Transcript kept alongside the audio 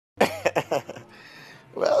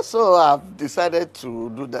Well, so I've decided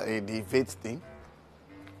to do the VAIDS thing.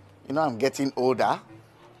 You know, I'm getting older,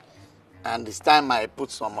 and it's time I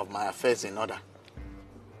put some of my affairs in order.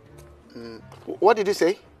 What did you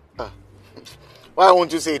say? Why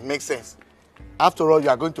won't you say it makes sense? After all, you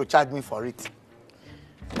are going to charge me for it.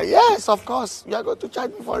 Yes, of course, you are going to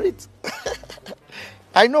charge me for it.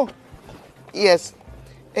 I know. Yes.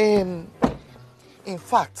 In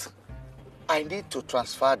fact, I need to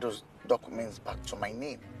transfer those documents back to my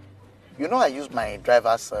name. You know, I used my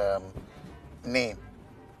driver's name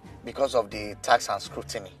because of the tax and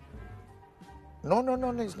scrutiny. No,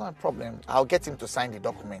 it's not a problem. I'll get him to sign the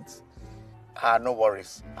documents. No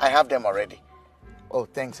worries. I have them already. Oh,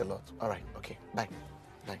 thanks a lot. All right, okay. Bye.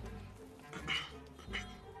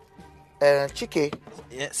 Chike.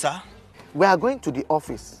 Yes, sir? We are going to the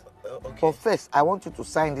office. Okay. But first, I want you to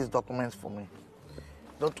sign these documents for me.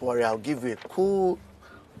 Don't worry, I'll give you a cool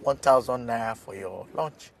 1,000 naira for your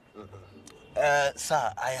lunch.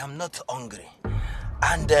 Sir, I am not hungry.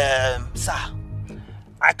 And, sir,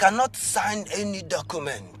 I cannot sign any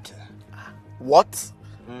document. What?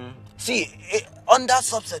 See, under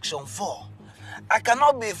subsection 4, I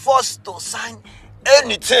cannot be forced to sign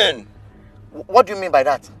anything. What do you mean by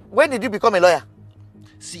that? When did you become a lawyer?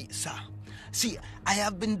 See, sir, I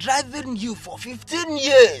have been driving you for 15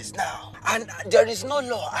 years now, and there is no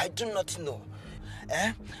law I do not know.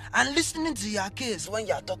 And listening to your case when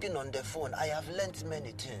you are talking on the phone, I have learnt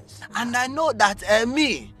many things. And I know that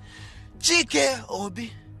me, Chike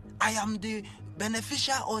Obi, I am the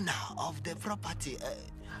beneficial owner of the property.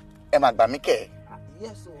 Emagbamike?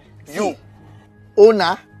 Yes, sir. You?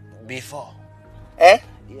 Owner? Before.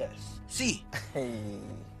 Yes. See,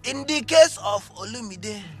 in the case of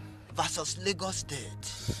Olumide versus Lagos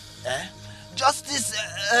State, Justice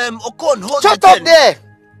Okon holds Shut up there!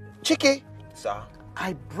 Chike, sir,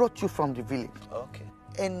 I brought you from the village. Okay.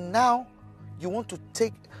 And now you want to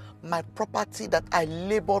take my property that I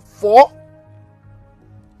labored for?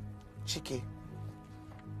 Chike,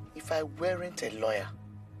 if I weren't a lawyer,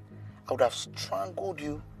 I would have strangled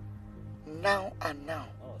you now and now.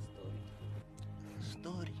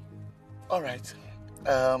 Story. All right.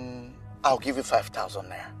 I'll give you 5,000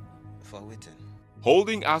 naira. For waiting.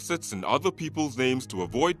 Holding assets in other people's names to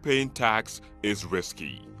avoid paying tax is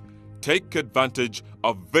risky. Take advantage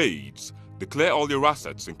of VAIDS. Declare all your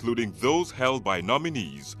assets, including those held by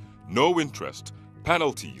nominees. No interest,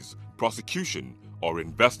 penalties, prosecution, or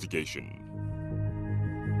investigation.